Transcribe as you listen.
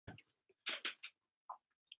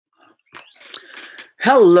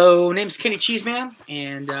Hello, name's Kenny Cheeseman,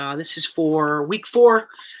 and this is for week 4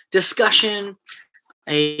 discussion,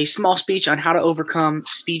 a small speech on how to overcome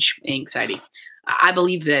speech anxiety. I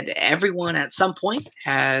believe that everyone at some point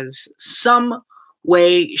has some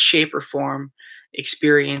way, shape, or form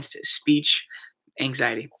experienced speech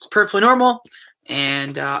anxiety. It's perfectly normal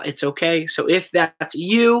and it's okay. So if that's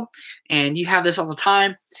you and you have this all the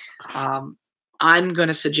time, um, I'm going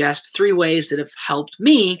to suggest 3 ways that have helped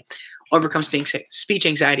me overcome speech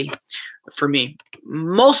anxiety for me.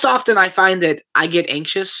 Most often, I find that I get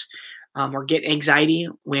anxious or get anxiety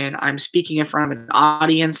when I'm speaking in front of an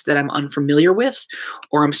audience that I'm unfamiliar with,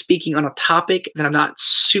 or I'm speaking on a topic that I'm not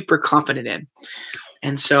super confident in.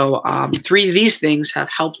 And so, 3 of these things have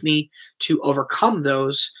helped me to overcome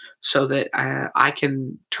those so that I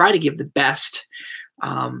can try to give the best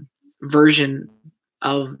version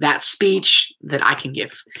of that speech that I can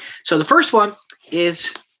give. So, the first one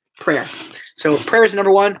is prayer. So prayer is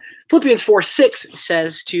number 1. Philippians 4:6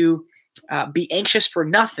 says to be anxious for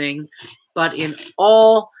nothing, but in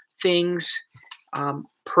all things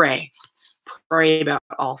pray. Pray about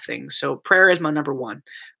all things. So prayer is my number 1.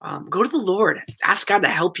 Go to the Lord. Ask God to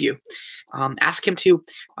help you. Ask Him to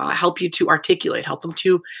help you to articulate. Help Him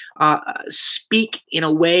to speak in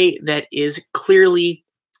a way that is clearly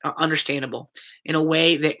understandable, in a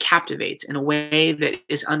way that captivates, in a way that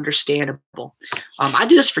is understandable. I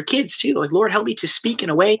do this for kids too. Like, Lord, help me to speak in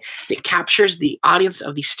a way that captures the audience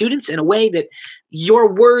of these students, in a way that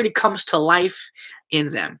your word comes to life in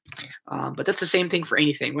them. But that's the same thing for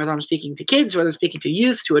anything, whether I'm speaking to kids, whether I'm speaking to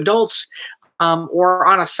youth, to adults, or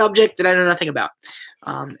on a subject that I know nothing about.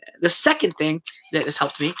 The second thing that has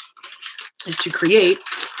helped me is to create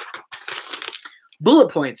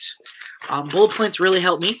bullet points. Bullet points really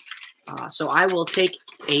help me. So I will take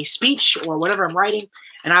a speech or whatever I'm writing,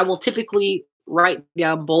 and I will typically write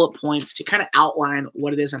down bullet points to kind of outline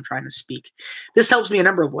what it is I'm trying to speak. This helps me a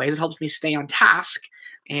number of ways. It helps me stay on task,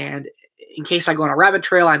 and in case I go on a rabbit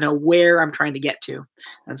trail, I know where I'm trying to get to.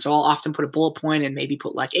 And so I'll often put a bullet point and maybe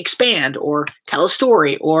put like expand or tell a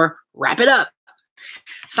story or wrap it up.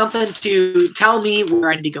 Something to tell me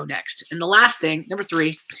where I need to go next. And the last thing, number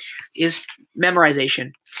 3, is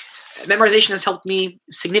memorization. Memorization has helped me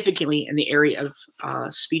significantly in the area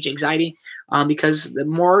of speech anxiety because the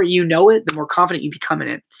more you know it, the more confident you become in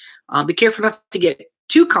it. Be careful not to get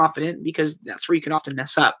too confident, because that's where you can often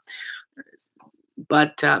mess up.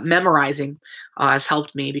 But memorizing has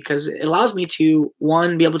helped me because it allows me to,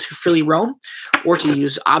 1, be able to freely roam, or to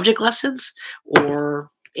use object lessons or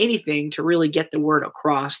anything to really get the word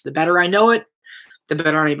across. The better I know it, the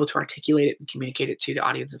better I'm able to articulate it and communicate it to the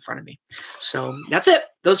audience in front of me. So that's it.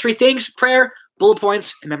 Those 3 things: prayer, bullet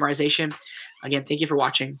points, and memorization. Again, thank you for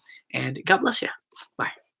watching, and God bless you.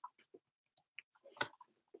 Bye.